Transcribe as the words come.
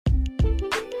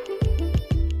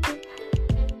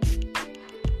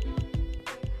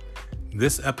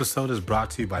This episode is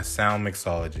brought to you by Sound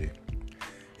Mixology.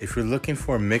 If you're looking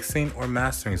for mixing or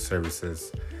mastering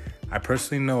services, I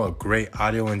personally know a great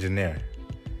audio engineer.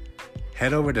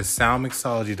 Head over to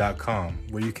soundmixology.com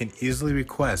where you can easily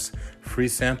request free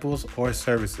samples or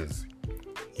services.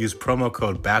 Use promo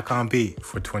code BACKONBEAT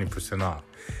for 20% off.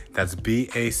 That's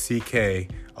BACKONBEAT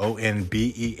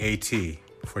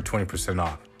for 20%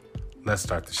 off. Let's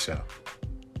start the show.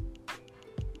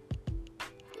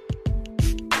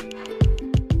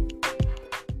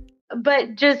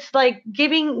 But just like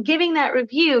giving that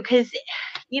review, because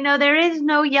there is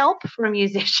no Yelp for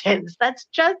musicians. That's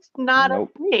just not a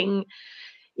thing.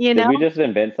 Did we just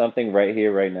invent something right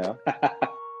here, right now?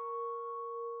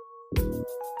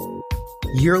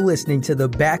 You're listening to the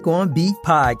Back on Beat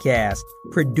podcast.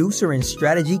 Producer and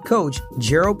strategy coach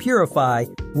Gerald Purify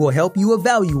will help you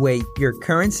evaluate your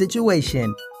current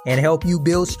situation and help you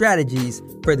build strategies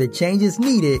for the changes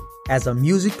needed as a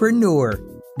musicpreneur.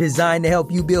 Designed to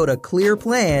help you build a clear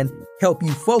plan, help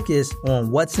you focus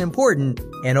on what's important,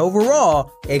 and overall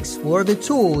explore the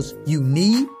tools you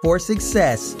need for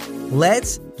success.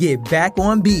 Let's get back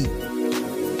on beat.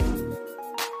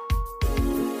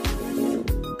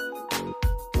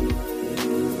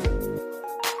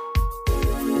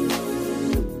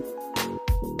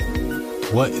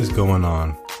 What is going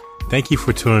on? Thank you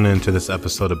for tuning in to this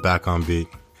episode of Back on Beat.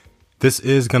 This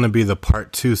is going to be the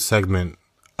part 2 segment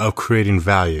of creating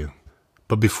value.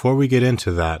 But before we get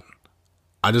into that,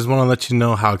 I just want to let you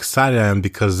know how excited I am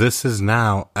because this is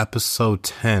now episode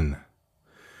 10.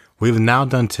 We've now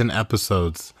done 10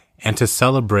 episodes, and to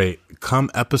celebrate,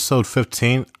 come episode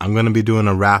 15, I'm going to be doing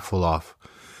a raffle off.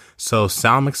 So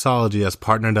Sound Mixology has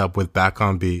partnered up with Back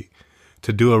on Beat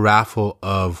to do a raffle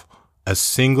of a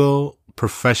single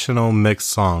professional mix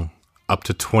song up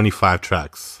to 25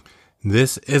 tracks.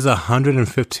 This is a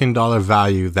 $115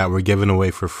 value that we're giving away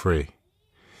for free.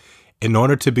 In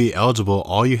order to be eligible,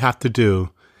 all you have to do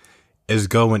is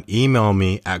go and email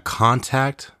me at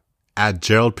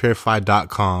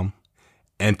contact@geraldpurify.com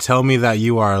and tell me that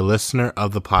you are a listener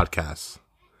of the podcast.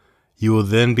 You will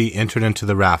then be entered into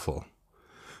the raffle.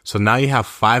 So now you have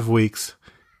 5 weeks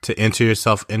to enter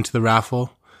yourself into the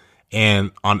raffle.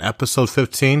 And on episode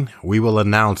 15, we will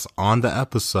announce on the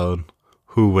episode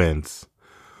who wins.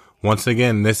 Once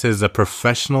again, this is a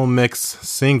professional mix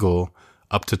single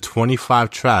up to 25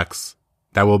 tracks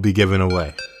that will be given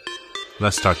away.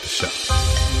 Let's start the show.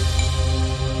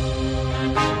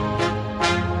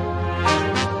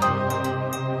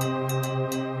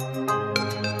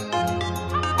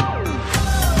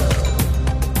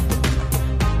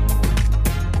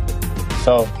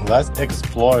 So let's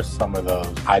explore some of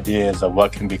those ideas of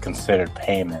what can be considered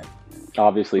payment.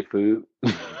 Obviously, food.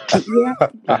 Yeah.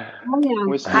 I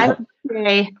would say.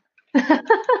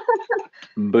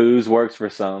 Booze works for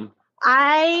some.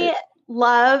 I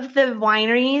love the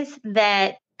wineries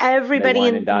that everybody They wine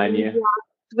in and dine you.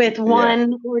 with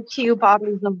one or two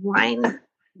bottles of wine.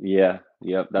 Yeah,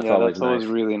 yep. That's always nice.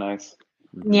 Really nice.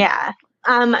 Mm-hmm. Yeah.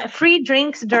 Free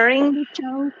drinks during the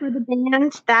show for the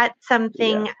band. That's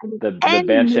something. Yeah. The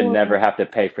band should never have to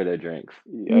pay for their drinks.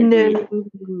 No.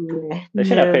 They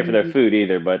should not pay for their food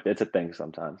either, but it's a thing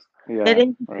sometimes. Yeah, it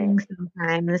is a thing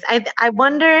sometimes. I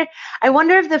wonder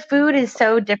if the food is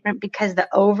so different because the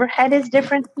overhead is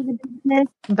different for the business,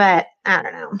 but I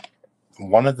don't know.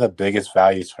 One of the biggest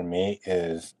values for me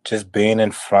is just being in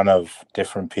front of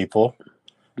different people.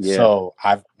 Yeah. So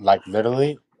I've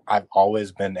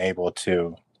always been able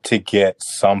to get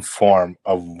some form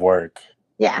of work.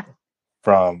 Yeah.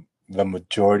 From the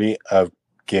majority of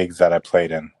gigs that I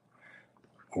played in,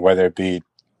 whether it be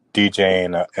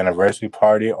DJing an anniversary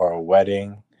party or a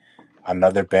wedding,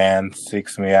 another band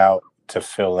seeks me out to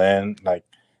fill in. Like,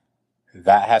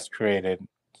 that has created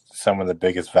some of the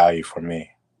biggest value for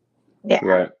me. Yeah.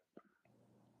 Right.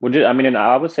 Well, and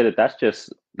I would say that's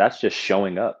just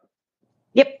showing up.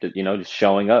 Yep. Just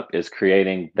showing up is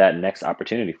creating that next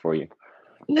opportunity for you.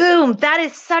 Boom. That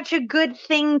is such a good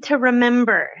thing to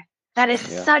remember. That is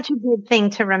such a good thing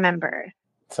to remember.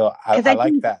 So I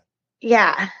like that.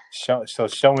 Yeah. So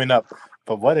showing up.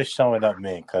 But what does showing up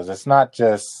mean? Because it's not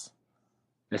just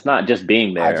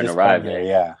being there and arriving. There,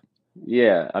 yeah.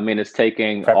 Yeah. I mean, it's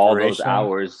taking all those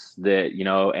hours that,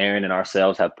 Aaron and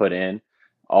ourselves have put in,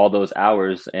 all those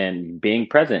hours, and being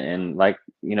present and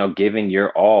giving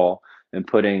your all and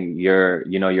putting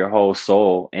your whole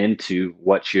soul into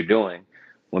what you're doing.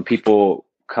 When people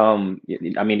come,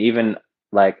 even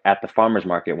like at the farmer's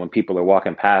market, when people are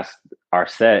walking past our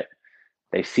set,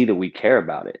 they see that we care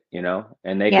about it,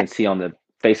 and they can see on the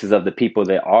faces of the people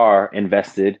that are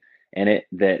invested and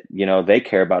they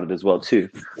care about it as well too.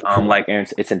 Like Aaron,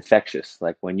 it's infectious.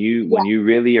 Like when you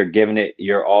really are giving it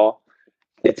your all,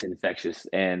 it's infectious,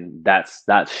 and that's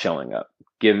showing up,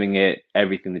 giving it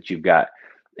everything that you've got.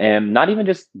 And not even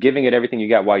just giving it everything you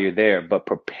got while you're there, but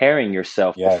preparing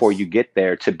yourself before you get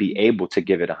there to be able to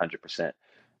give it 100%.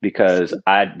 Because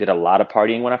I did a lot of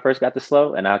partying when I first got to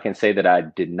SLO, and I can say that I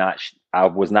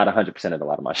was not 100% at a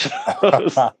lot of my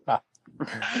shows.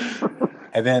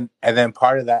 and then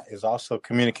part of that is also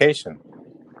communication.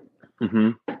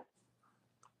 Mm-hmm.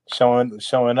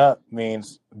 Showing up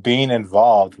means being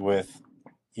involved with,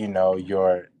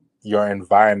 your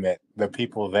environment, the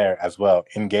people there as well,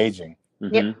 engaging.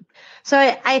 Mm-hmm. Yep.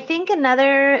 So I think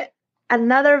another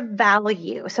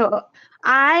value. So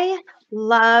I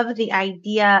love the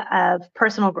idea of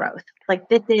personal growth. Like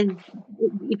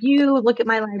if you look at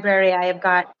my library, I have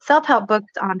got self-help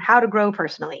books on how to grow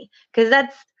personally, because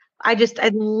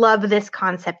I love this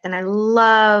concept, and I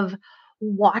love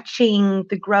watching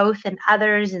the growth in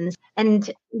others.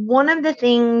 And one of the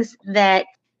things that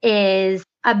is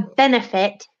a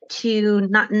benefit to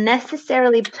not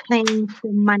necessarily playing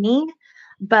for money,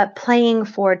 but playing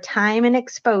for time and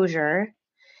exposure,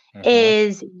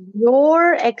 is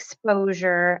your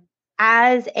exposure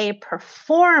as a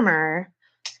performer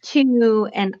to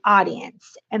an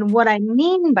audience. And what I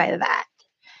mean by that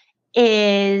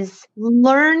is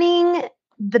learning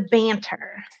the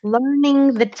banter,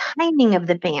 learning the timing of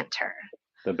the banter.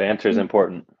 The banter is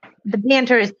important. The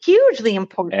banter is hugely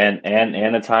important.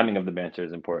 And the timing of the banter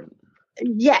is important.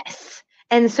 Yes.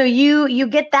 And so you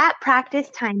get that practice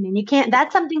time, and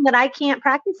that's something that I can't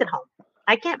practice at home.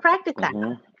 I can't practice that.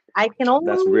 Mm-hmm. I can only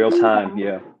that's real time,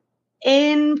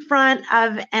 in front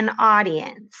of an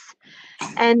audience.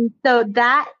 And so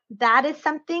that is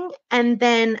something. And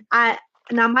then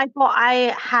Michael,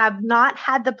 I have not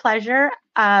had the pleasure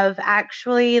of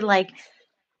actually like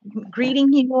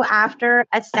greeting you after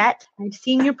a set. I've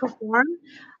seen you perform,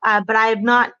 but I have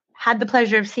not had the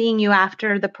pleasure of seeing you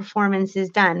after the performance is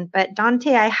done. But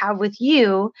Dante, I have with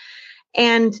you.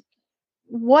 And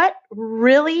what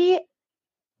really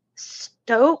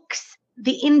stokes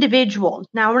the individual.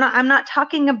 Now I'm not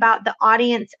talking about the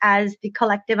audience as the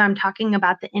collective. I'm talking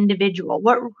about the individual.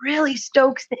 What really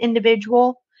stokes the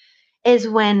individual is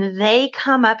when they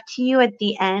come up to you at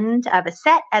the end of a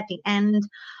set, at the end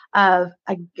of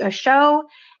a show,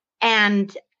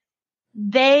 and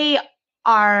they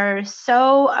are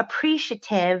so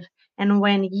appreciative. And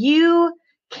when you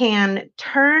can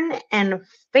turn and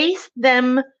face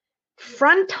them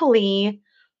frontally,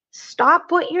 stop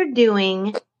what you're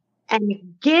doing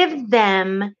and give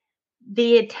them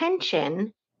the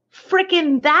attention,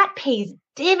 freaking that pays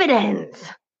dividends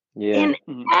in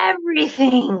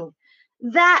everything.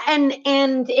 That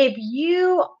and if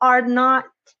you are not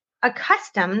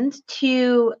accustomed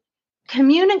to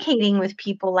communicating with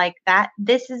people like that,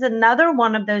 this is another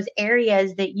one of those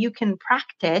areas that you can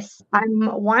practice.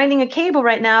 I'm winding a cable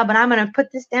right now, but I'm going to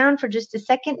put this down for just a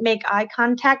second. Make eye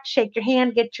contact, shake your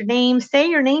hand, get your name, say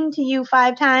your name to you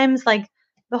 5 times, like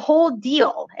the whole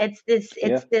deal. It's this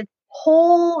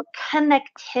whole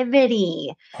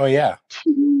connectivity. Oh yeah.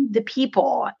 To the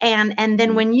people. And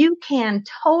then when you can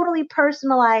totally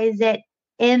personalize it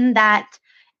in that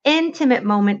intimate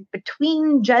moment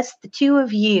between just the two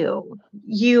of you,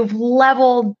 you've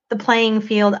leveled the playing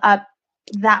field up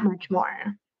that much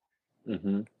more.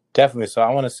 Mm-hmm. Definitely. So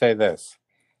I want to say this.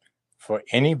 For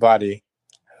anybody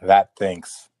that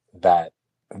thinks that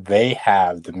they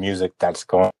have the music that's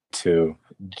going to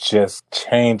just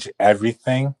change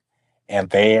everything and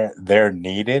they're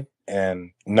needed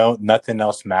and nothing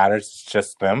else matters, it's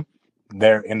just them,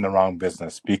 they're in the wrong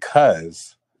business.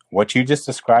 Because what you just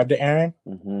described to Aaron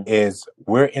is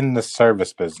we're in the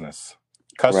service business.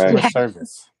 Customer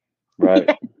service.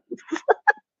 Right.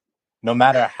 No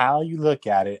matter how you look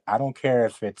at it, I don't care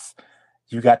if it's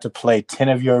you got to play 10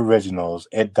 of your originals,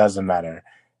 it doesn't matter.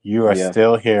 You are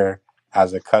still here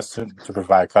as a customer to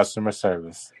provide customer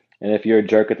service. And if you're a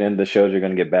jerk at the end of the shows, you're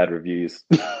going to get bad reviews.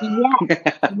 Yes.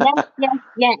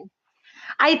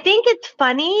 I think it's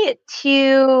funny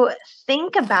to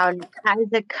think about it as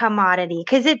a commodity,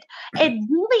 because it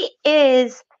really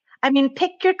is. I mean,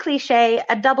 pick your cliche,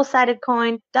 a double-sided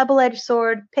coin, double-edged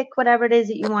sword, pick whatever it is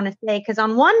that you want to say. Because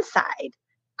on one side,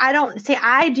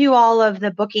 I do all of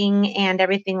the booking and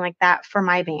everything like that for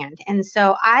my band. And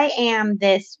so I am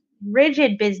this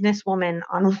rigid businesswoman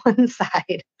on one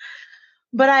side,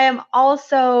 but I am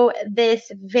also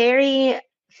this very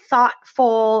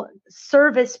thoughtful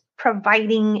service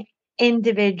providing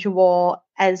individual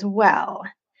as well.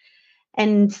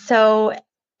 And so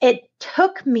it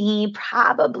took me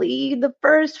probably the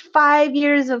first 5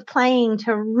 years of playing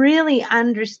to really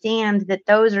understand that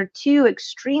those are two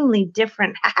extremely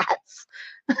different hats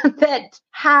that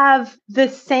have the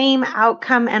same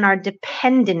outcome and are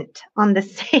dependent on the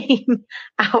same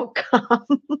outcome.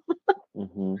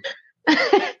 Mm-hmm.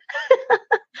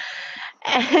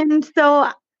 And so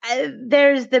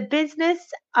there's the business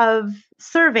of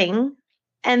serving,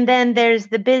 and then there's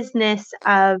the business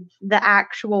of the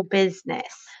actual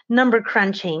business, number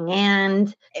crunching,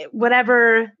 and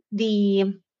whatever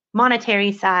the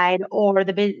monetary side or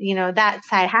the, you know, that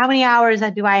side. How many hours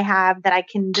do I have that I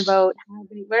can devote?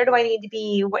 Where do I need to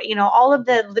be? What, you know, all of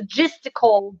the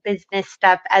logistical business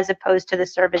stuff as opposed to the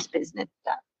service business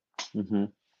stuff. Mm-hmm.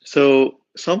 So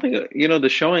something, you know, the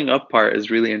showing up part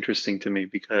is really interesting to me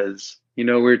because, you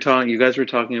know, you guys were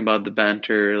talking about the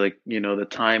banter, like, you know, the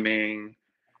timing,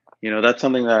 you know, that's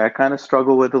something that I kind of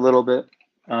struggle with a little bit.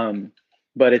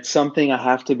 But it's something I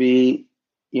have to be,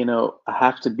 you know, I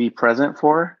have to be present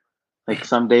for. Like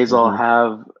some days I'll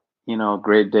have, you know, a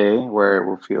great day where it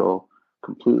will feel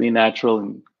completely natural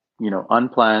and, you know,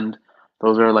 unplanned.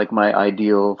 Those are like my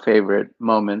ideal favorite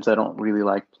moments. I don't really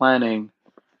like planning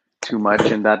too much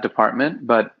in that department,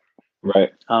 but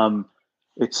right.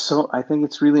 I think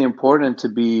it's really important to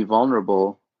be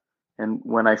vulnerable. And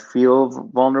when I feel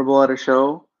vulnerable at a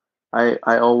show, I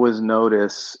always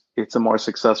notice it's a more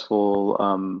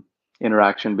successful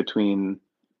interaction between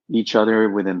each other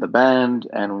within the band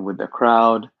and with the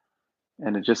crowd.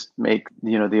 And it just makes,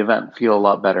 you know, the event feel a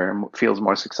lot better and feels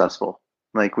more successful.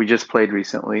 Like we just played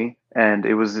recently and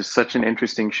it was just such an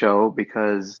interesting show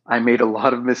because I made a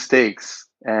lot of mistakes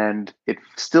and it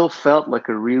still felt like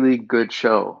a really good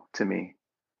show to me.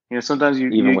 You know, sometimes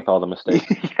even with all the mistakes.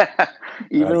 Yeah,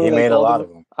 even he made a lot of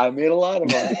them. I made a lot of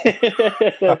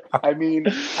them. I mean,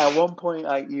 at one point,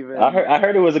 I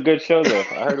heard it was a good show, though.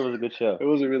 I heard it was a good show. It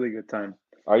was a really good time.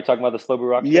 Are you talking about the Slow Brew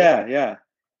Rock show? Yeah.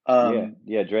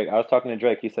 Yeah, Drake. I was talking to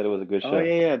Drake. He said it was a good show. Oh,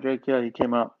 yeah, Drake. Yeah, he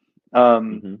came out.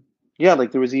 Yeah,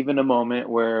 like there was even a moment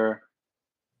where,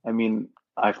 I mean,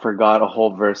 I forgot a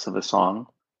whole verse of a song,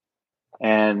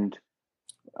 and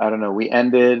I don't know. We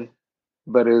ended.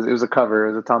 But it was a cover.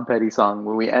 It was a Tom Petty song.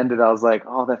 When we ended, I was like,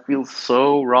 "Oh, that feels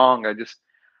so wrong." And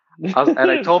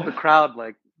I told the crowd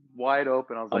like wide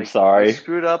open. I was like, "I'm sorry, I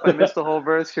screwed up. I missed the whole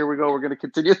verse. Here we go. We're gonna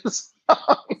continue this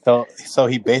song." So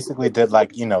he basically did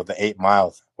like, you know, the 8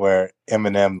 Mile where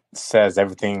Eminem says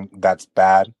everything that's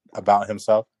bad about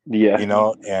himself. Yeah, you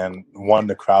know, and won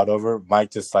the crowd over. Mike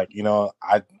just like, you know,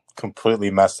 I completely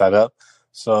messed that up,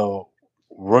 so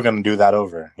we're gonna do that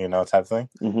over, you know, type thing.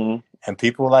 And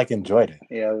people like enjoyed it.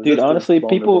 Yeah, dude. Honestly,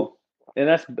 people, and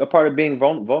that's a part of being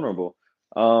vulnerable.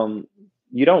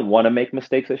 You don't want to make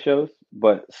mistakes at shows,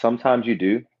 but sometimes you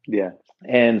do. Yeah,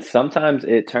 and sometimes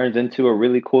it turns into a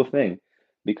really cool thing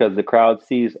because the crowd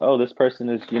sees, oh, this person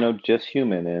is, you know, just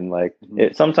human, and like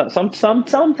it. Sometimes,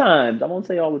 sometimes I won't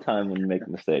say all the time when you make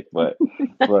a mistake, but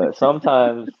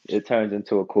sometimes it turns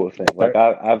into a cool thing. Like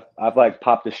I've like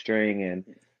popped a string and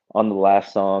on the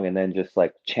last song and then just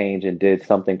like changed and did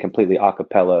something completely a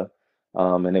cappella.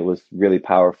 And it was really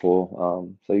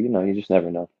powerful. So, you know, you just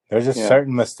never know. There's just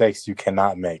certain mistakes you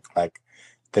cannot make. Like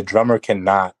the drummer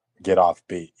cannot get off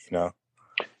beat, you know?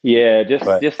 Yeah, just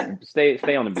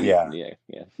stay on the beat. Yeah.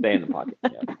 Stay in the pocket.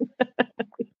 Yeah.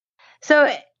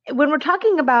 So when we're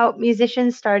talking about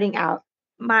musicians starting out,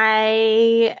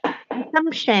 my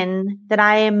assumption that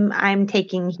I'm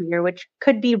taking here, which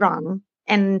could be wrong,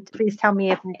 and please tell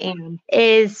me if I am,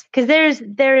 is because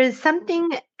there is something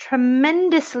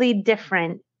tremendously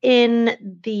different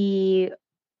in the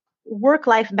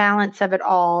work-life balance of it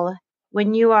all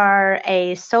when you are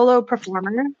a solo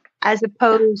performer as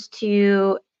opposed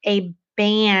to a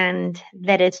band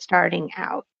that is starting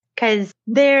out. Because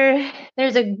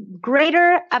there's a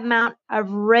greater amount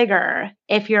of rigor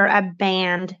if you're a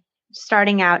band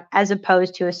starting out as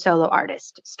opposed to a solo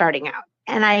artist starting out.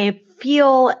 And I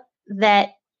feel that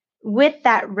with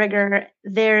that rigor,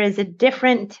 there is a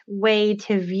different way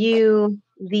to view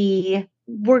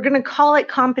we're going to call it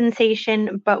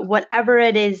compensation, but whatever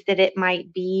it is that it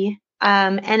might be.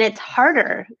 And it's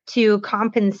harder to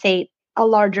compensate a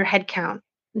larger headcount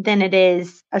than it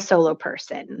is a solo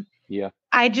person. Yeah.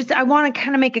 I want to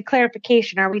kind of make a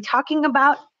clarification. Are we talking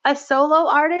about a solo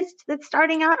artist that's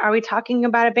starting out? Are we talking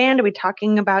about a band? Are we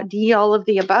talking about all of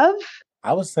the above?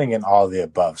 I was thinking all of the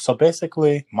above. So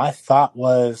basically, my thought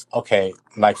was, okay,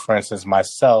 like for instance,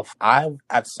 myself,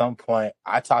 at some point,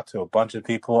 I talked to a bunch of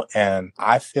people and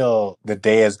I feel the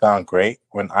day has gone great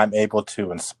when I'm able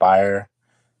to inspire,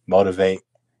 motivate,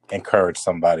 encourage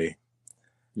somebody.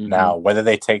 Mm-hmm. Now, whether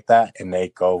they take that and they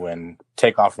go and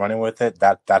take off running with it,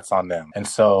 that's on them. And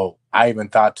so I even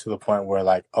thought to the point where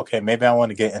like, okay, maybe I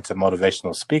want to get into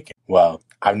motivational speaking. Well,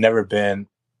 I've never been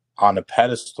on a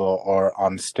pedestal or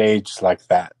on stage like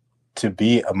that to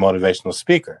be a motivational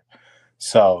speaker.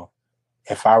 So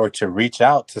if I were to reach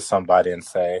out to somebody and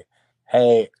say,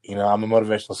 hey, I'm a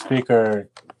motivational speaker,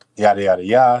 yada, yada,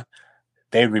 yada,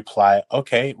 they reply,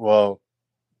 okay, well,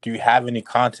 do you have any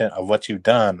content of what you've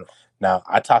done? Now,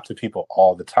 I talk to people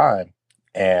all the time,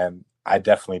 and I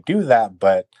definitely do that,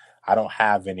 but I don't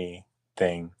have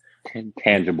anything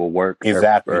tangible work.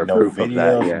 Exactly. No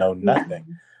videos, no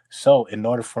nothing. So in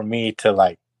order for me to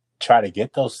like try to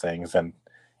get those things and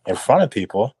in front of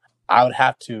people, I would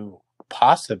have to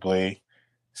possibly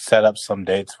set up some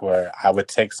dates where I would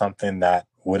take something that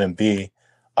wouldn't be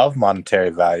of monetary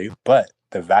value, but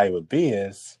the value would be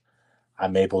is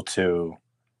I'm able to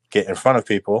get in front of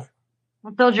people.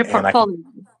 Build your portfolio.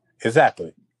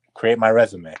 Exactly. Create my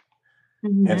resume.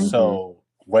 Mm-hmm. And so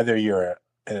whether you're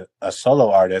a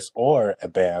solo artist or a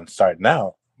band starting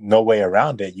out, no way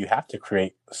around it. You have to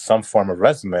create some form of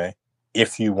resume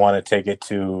if you want to take it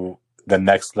to the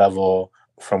next level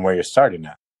from where you're starting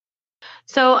at.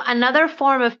 So another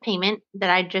form of payment that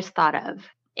I just thought of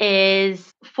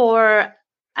is for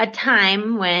a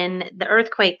time when the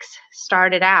earthquakes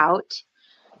started out,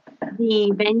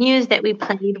 the venues that we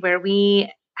played where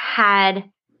we had,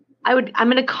 I'm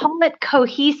going to call it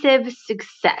cohesive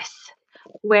success,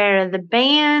 where the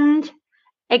band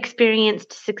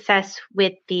experienced success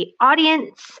with the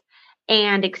audience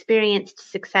and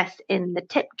experienced success in the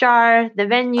tip jar. The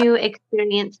venue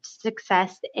experienced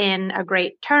success in a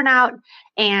great turnout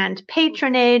and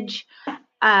patronage,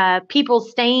 people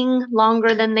staying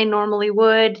longer than they normally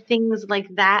would, things like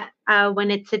that.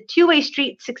 When it's a two-way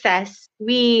street success,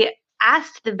 we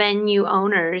asked the venue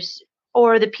owners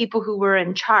or the people who were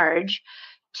in charge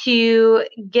to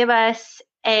give us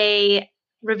a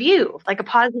review, like a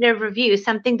positive review,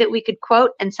 something that we could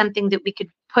quote and something that we could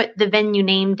put the venue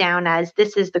name down as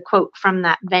this is the quote from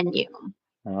that venue.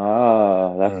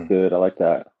 Ah, that's good. I like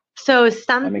that. So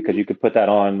because you could put that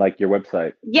on like your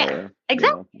website. Yeah,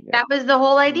 exactly. That was the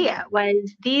whole idea,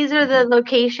 was these are the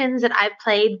locations that I've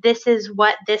played. This is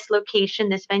what this location,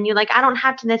 this venue, like I don't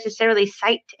have to necessarily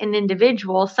cite an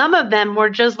individual. Some of them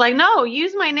were just like, no,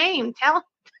 use my name. Tell.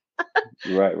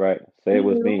 Right. Say it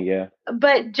was me. Yeah.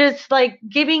 But just like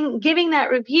giving that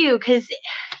review, because,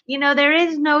 there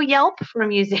is no Yelp for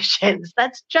musicians.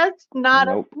 That's just not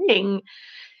a thing.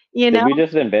 Did we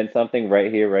just invent something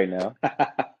right here, right now?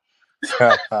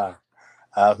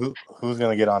 Who's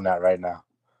gonna get on that right now?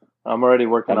 I'm already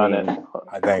working on it.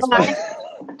 Thanks.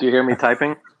 Do you hear me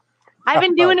typing? I've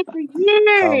been doing it for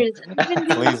years.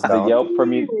 Please don't.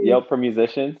 Yelp for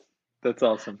musicians. That's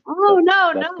awesome. Oh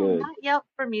no, not Yelp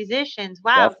for musicians.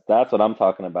 Wow, that's what I'm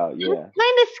talking about. Yeah, it's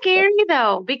kind of scary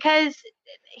though, because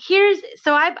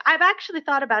I've actually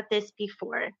thought about this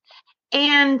before,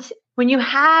 and when you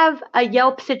have a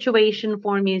Yelp situation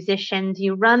for musicians,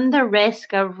 you run the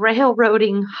risk of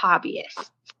railroading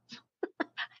hobbyists.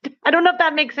 I don't know if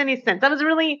that makes any sense. That was a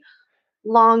really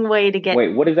long way to get.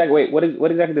 What exactly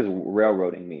does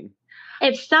railroading mean?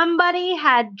 If somebody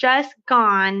had just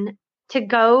gone to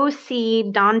go see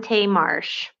Dante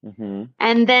Marsh,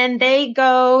 and then they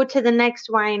go to the next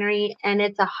winery and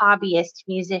it's a hobbyist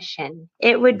musician,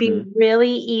 it would be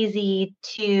really easy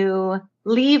to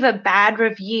leave a bad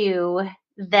review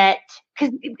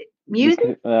because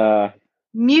music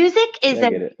is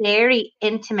a very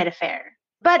intimate affair.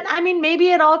 But I mean,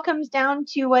 maybe it all comes down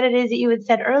to what it is that you had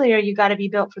said earlier. You got to be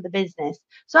built for the business.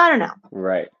 So I don't know.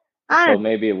 Right. So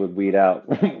maybe it would weed out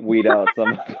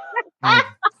some.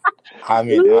 I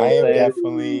mean, I am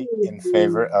definitely in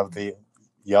favor of the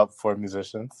Yelp for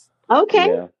musicians. Okay.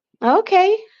 Yeah.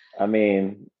 Okay. I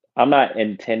mean, I'm not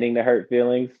intending to hurt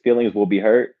feelings. Feelings will be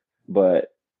hurt,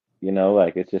 but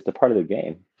it's just a part of the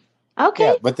game. Okay.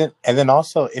 Yeah, but then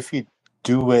also if you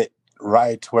do it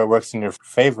right to where it works in your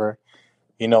favor,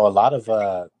 a lot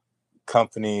of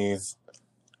companies,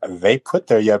 they put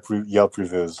their Yelp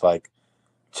reviews like,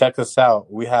 check us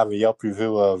out. We have a Yelp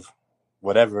review of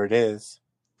whatever it is.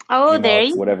 Oh, there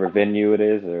you whatever venue it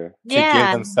is, or to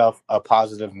give themselves a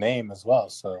positive name as well.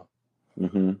 So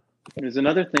there's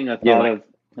another thing I thought of.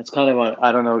 It's kind of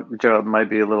I don't know, Gerald, might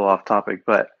be a little off topic,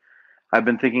 but I've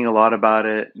been thinking a lot about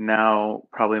it now,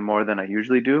 probably more than I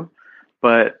usually do.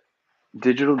 But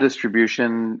digital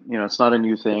distribution, it's not a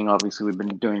new thing. Obviously, we've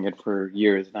been doing it for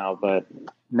years now. But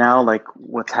now, like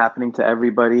what's happening to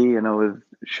everybody, with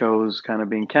shows kind of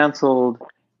being canceled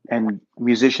and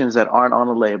musicians that aren't on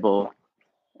a label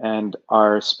and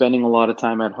are spending a lot of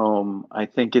time at home, I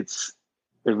think it's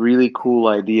a really cool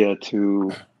idea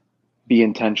to be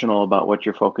intentional about what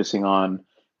you're focusing on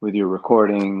with your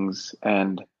recordings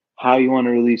and how you want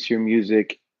to release your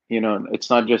music. You know, it's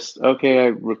not just, okay, I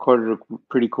recorded a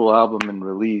pretty cool album and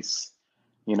release.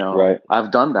 You know, Right.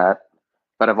 I've done that,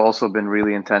 but I've also been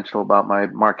really intentional about my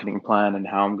marketing plan and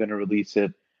how I'm going to release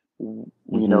it. You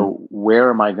know,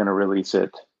 where am I going to release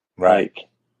it? Right.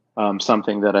 Like,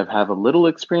 something that I've had a little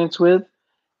experience with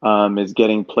is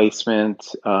getting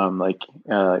placement,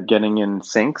 getting in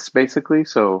syncs, basically.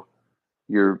 So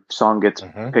your song gets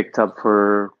picked up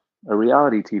for a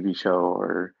reality TV show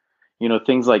or, you know,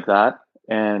 things like that.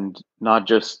 And not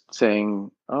just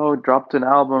saying, oh, dropped an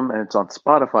album and it's on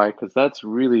Spotify, because that's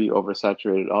really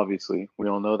oversaturated, obviously. We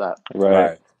all know that.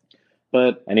 Right.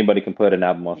 But anybody can put an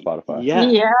album on Spotify.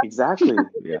 Yeah. Exactly.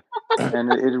 Yeah.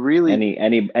 And it really...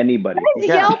 Anybody.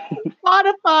 Yeah.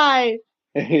 Spotify.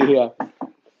 Yeah.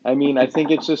 I mean, I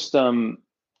think it's just...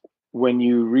 when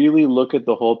you really look at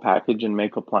the whole package and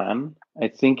make a plan, I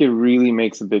think it really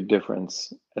makes a big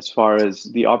difference as far as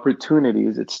the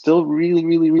opportunities. It's still really,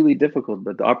 really, really difficult,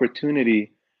 but the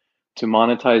opportunity to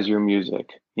monetize your music,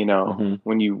 you know,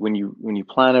 when you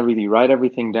plan everything, you write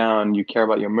everything down, you care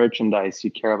about your merchandise, you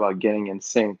care about getting in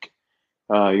sync,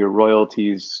 your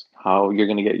royalties, how you're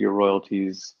going to get your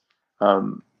royalties,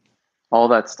 all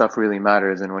that stuff really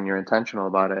matters. And when you're intentional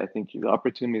about it, I think the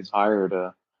opportunity is higher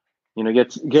to, you know,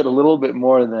 get a little bit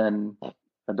more than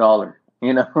 $1,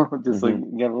 you know, just like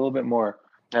get a little bit more.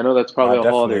 I know that's probably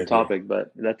a whole other topic,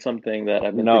 but that's something that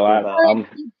I've been thinking about.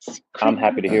 I'm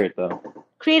happy to hear it though.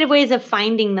 Creative ways of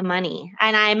finding the money.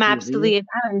 And I'm absolutely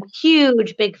I'm a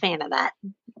huge, big fan of that,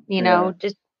 you know,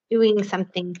 just doing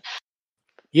something.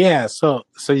 Yeah. So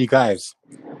you guys,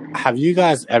 have you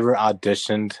guys ever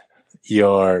auditioned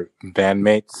your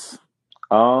bandmates?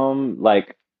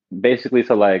 Like basically,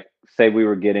 so like, say we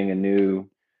were getting a new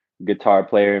guitar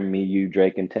player, me, you,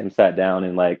 Drake, and Tim sat down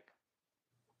and like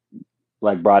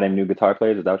brought in new guitar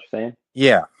players. Is that what you're saying?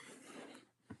 Yeah.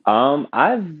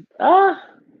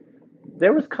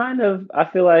 There was kind of, I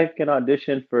feel like, an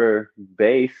audition for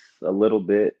bass a little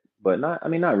bit, but not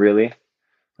really.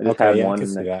 I just had one. I can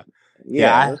see that.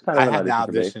 Yeah, it was kind of I had the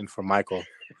audition for Michael.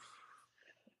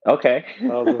 Okay.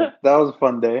 That was a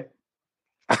fun day.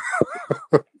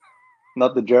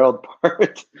 Not the Gerald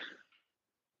part.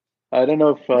 I don't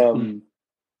know if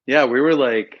we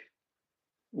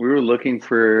were looking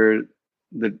for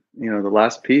the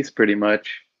last piece pretty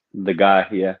much. The guy,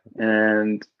 yeah.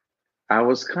 And I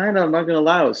was kind of, I'm not gonna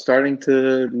lie, I was starting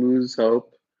to lose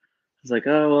hope. I was like,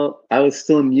 oh well, I was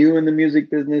still new in the music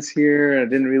business here. I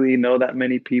didn't really know that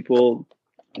many people,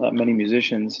 that many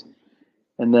musicians.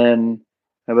 And then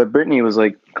but Brittany was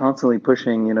like constantly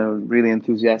pushing, you know, really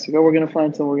enthusiastic. Oh, we're gonna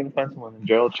find someone. And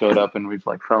Gerald showed up, and we've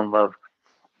like fell in love.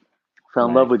 Fell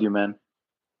in love with you, man.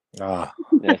 Ah,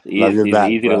 it's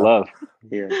easy to love.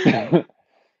 Yeah,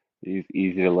 he's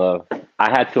easy to love. I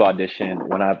had to audition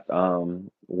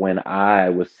when I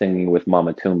was singing with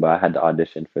Mama Tumba. I had to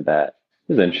audition for that.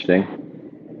 It was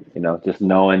interesting, you know, just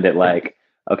knowing that like,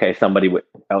 okay, somebody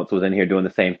else was in here doing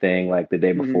the same thing like the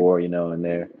day before, you know, and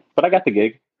there. But I got the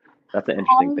gig. That's an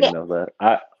interesting thing, though. But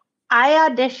I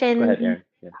auditioned. Go ahead, Aaron.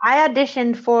 Yeah. I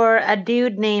auditioned for a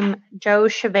dude named Joe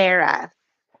Chavera.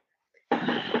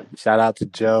 Shout out to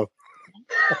Joe.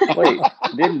 Wait,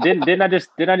 didn't I just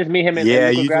meet him in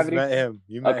you Gravity? Just met him.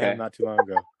 You met him not too long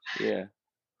ago. Yeah.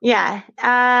 Yeah,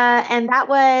 and that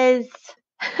was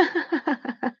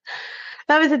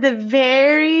that was at the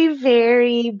very,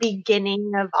 very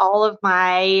beginning of all of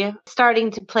my starting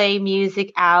to play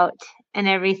music out and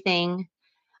everything.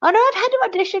 Oh no, I've had to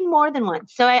audition more than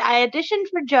once. So I auditioned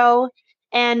for Joe,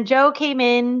 and Joe came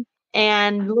in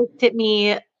and looked at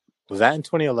me. Was that in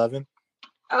 2011?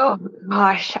 Oh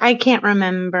gosh, I can't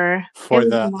remember. For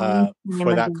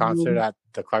that concert at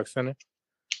the Clark Center?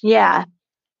 Yeah.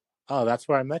 Oh, that's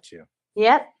where I met you.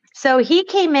 Yep. So he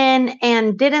came in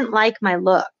and didn't like my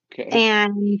look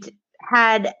and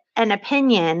had an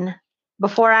opinion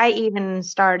before I even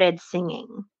started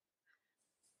singing.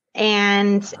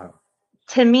 And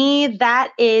to me,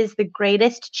 that is the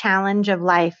greatest challenge of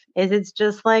life. Is it's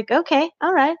just like, okay,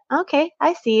 all right, okay,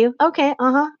 I see you. Okay,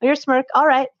 your smirk. All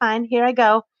right, fine, here I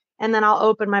go. And then I'll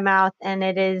open my mouth, and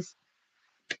it is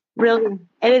really,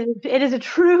 it is a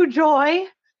true joy.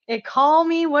 Call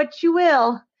me what you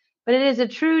will, but it is a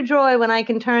true joy when I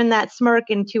can turn that smirk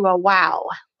into a wow.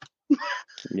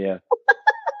 Yeah.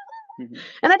 And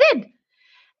I did.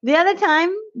 The other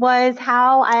time was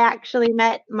how I actually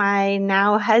met my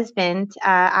now husband.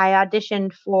 I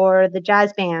auditioned for the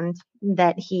jazz band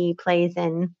that he plays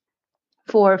in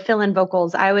for fill-in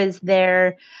vocals. I was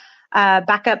their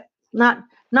backup, not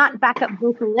not backup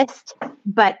vocalist,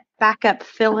 but backup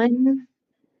fill-in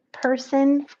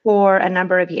person for a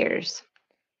number of years.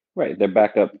 Right. They're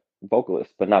backup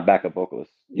vocalists, but not backup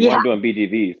vocalists. You weren't doing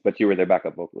BGVs, but you were their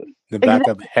backup vocalist. The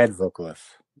backup head vocalist.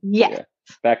 Yes. Yeah.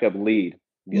 Backup lead.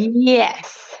 Yeah.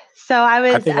 Yes. So I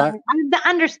was the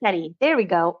understudy. There we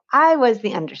go. I was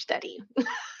the understudy.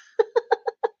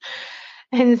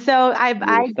 And so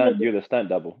you're the stunt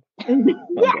double.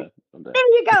 Yeah. There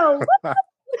you go.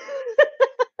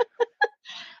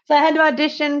 So I had to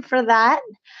audition for that.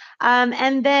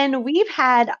 And then we've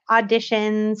had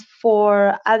auditions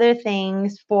for other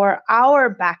things for our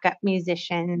backup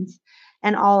musicians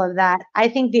and all of that. I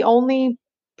think the only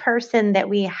person that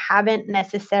we haven't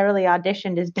necessarily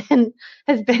auditioned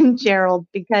has been Gerald,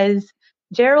 because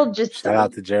Gerald just shout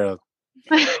out to Gerald.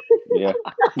 Yeah.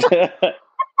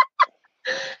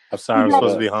 I'm sorry, I'm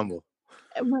supposed to be humble.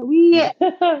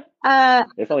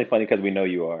 It's only funny because we know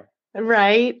you are.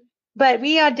 Right. But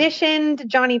we auditioned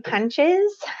Johnny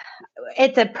Punches.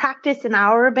 It's a practice in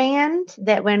our band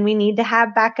that when we need to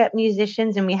have backup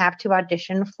musicians and we have to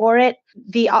audition for it,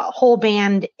 the whole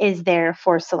band is there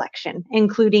for selection,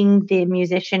 including the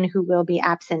musician who will be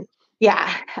absent.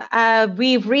 Yeah.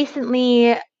 We've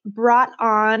recently brought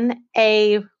on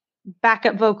a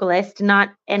backup vocalist, not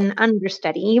an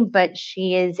understudy, but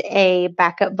she is a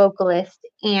backup vocalist.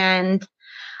 And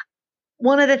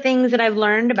one of the things that I've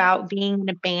learned about being in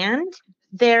a band,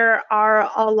 there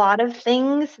are a lot of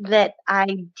things that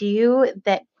I do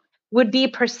that would be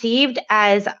perceived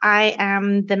as I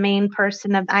am the main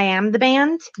person I am the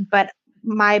band, but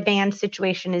my band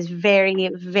situation is very,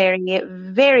 very,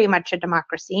 very much a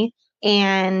democracy.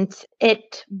 And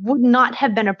it would not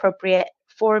have been appropriate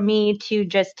for me to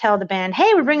just tell the band,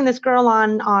 hey, we're bringing this girl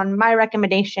on my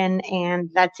recommendation, and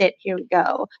that's it. Here we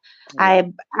go.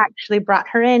 I actually brought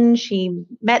her in. She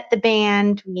met the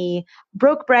band. We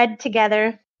broke bread together.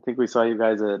 I think we saw you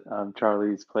guys at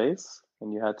Charlie's place,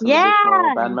 and you had some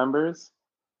additional band members.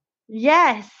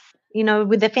 Yes. You know,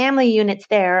 with the family units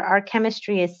there, our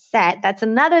chemistry is set. That's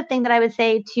another thing that I would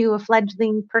say to a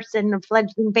fledgling person or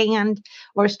fledgling band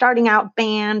or starting out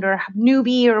band or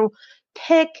newbie, or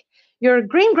pick your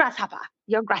green grasshopper,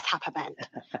 your grasshopper band.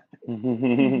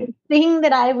 The thing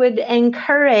that I would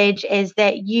encourage is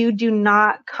that you do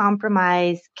not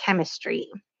compromise chemistry,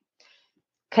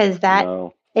 because that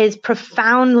is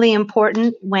profoundly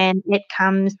important when it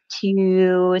comes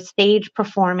to stage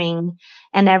performing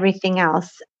and everything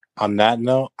else. On that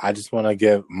note, I just want to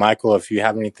give Michael, if you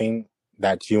have anything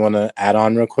that you want to add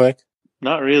on real quick.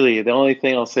 Not really. The only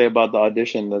thing I'll say about the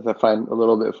audition that I find a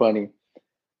little bit funny,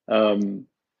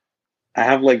 I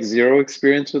have like zero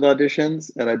experience with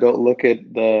auditions, and I don't look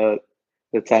at the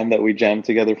time that we jammed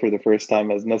together for the first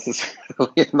time as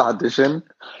necessarily an audition,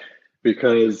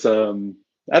 because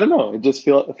I don't know, it just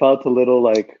felt a little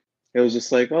like, it was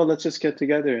just like, oh, let's just get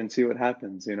together and see what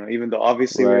happens, you know, even though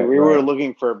obviously we were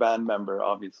looking for a band member,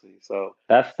 obviously. So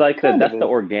that's like the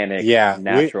organic,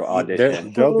 natural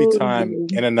audition. There'll be time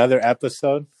in another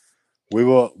episode. We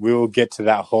will get to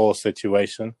that whole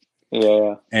situation.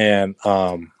 Yeah. And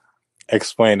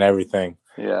explain everything.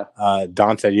 Yeah.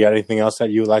 Dante, you got anything else that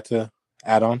you would like to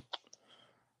add on?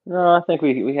 No, I think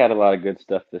we had a lot of good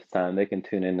stuff this time. They can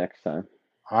tune in next time.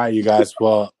 All right, you guys.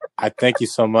 Well, I thank you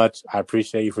so much. I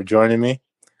appreciate you for joining me.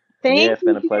 It's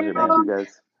been a pleasure, man. You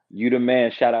guys. You the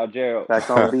man. Shout out Gerald. Back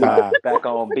on beat. Back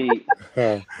on beat.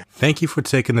 Thank you for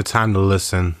taking the time to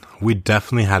listen. We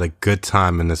definitely had a good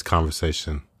time in this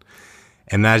conversation.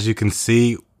 And as you can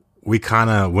see, we kind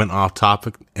of went off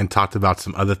topic and talked about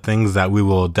some other things that we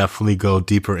will definitely go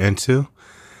deeper into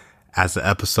as the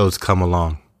episodes come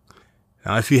along.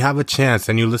 Now, if you have a chance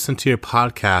and you listen to your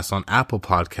podcast on Apple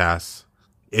Podcasts,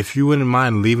 if you wouldn't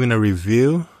mind leaving a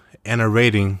review and a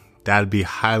rating, that'd be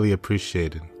highly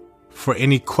appreciated. For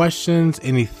any questions,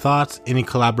 any thoughts, any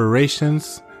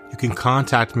collaborations, you can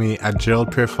contact me at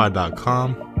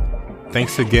geraldpurify.com.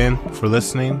 Thanks again for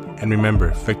listening, and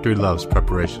remember, victory loves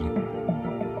preparation.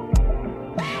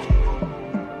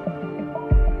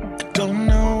 Don't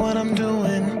know what I'm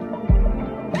doing.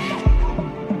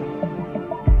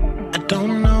 I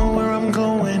don't know where I'm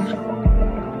going.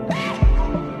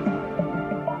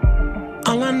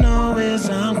 All I know is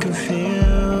I'm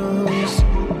confused,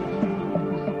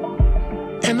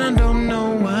 and I don't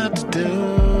know what to do.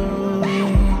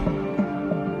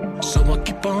 So I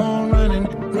keep on running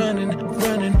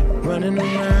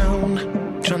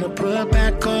around, trying to put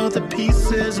back all the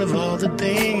pieces of all the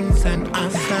things that I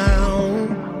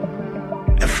found.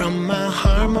 And from my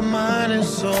heart, my mind and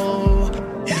soul,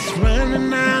 it's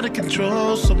running out of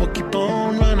control. So I keep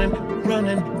on running around.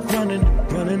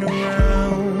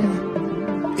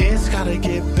 It's gotta gotta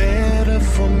get better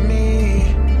for me.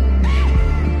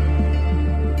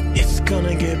 It's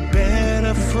gonna get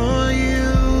better for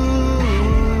you.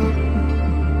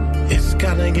 It's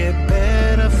gonna get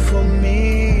better for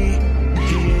me.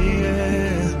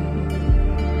 Yeah.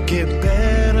 Get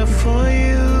better for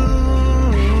you.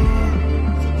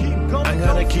 I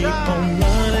gotta keep on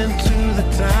running to the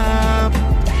top.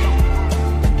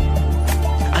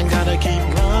 I gotta keep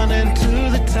running to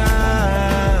the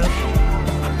top.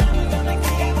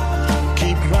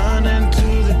 Keep running to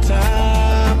the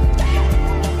top.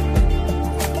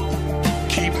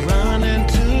 Keep running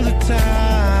to the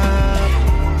top.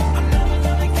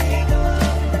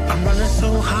 I'm running so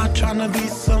hard trying to be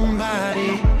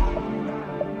somebody.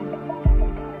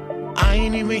 I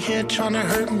ain't even here trying to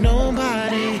hurt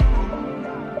nobody.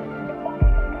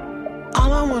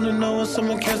 All I wanna know is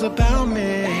someone cares about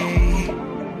me,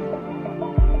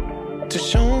 to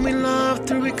show me love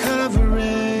through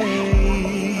recovery.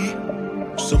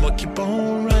 So I keep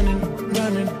on running,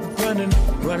 running, running,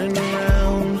 running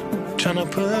around, trying to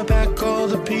put back all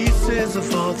the pieces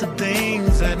of all the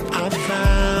things that I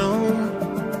found.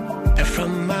 And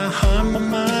from my heart, my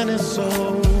mind and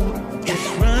soul, it's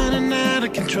running out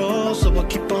of control. So I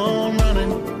keep on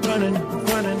running, running,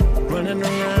 running, running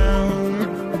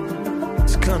around.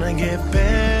 It's gonna get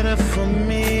better for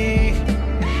me.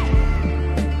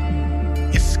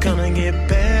 It's gonna get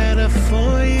better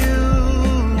for you.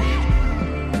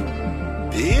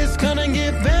 It's gonna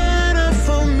get better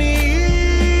for me.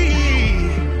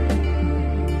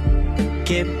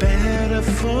 Get better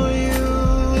for you.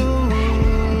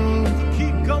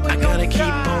 I gotta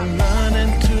keep on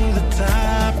running to the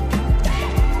top.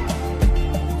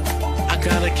 I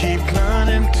gotta keep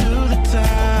running to the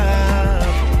top.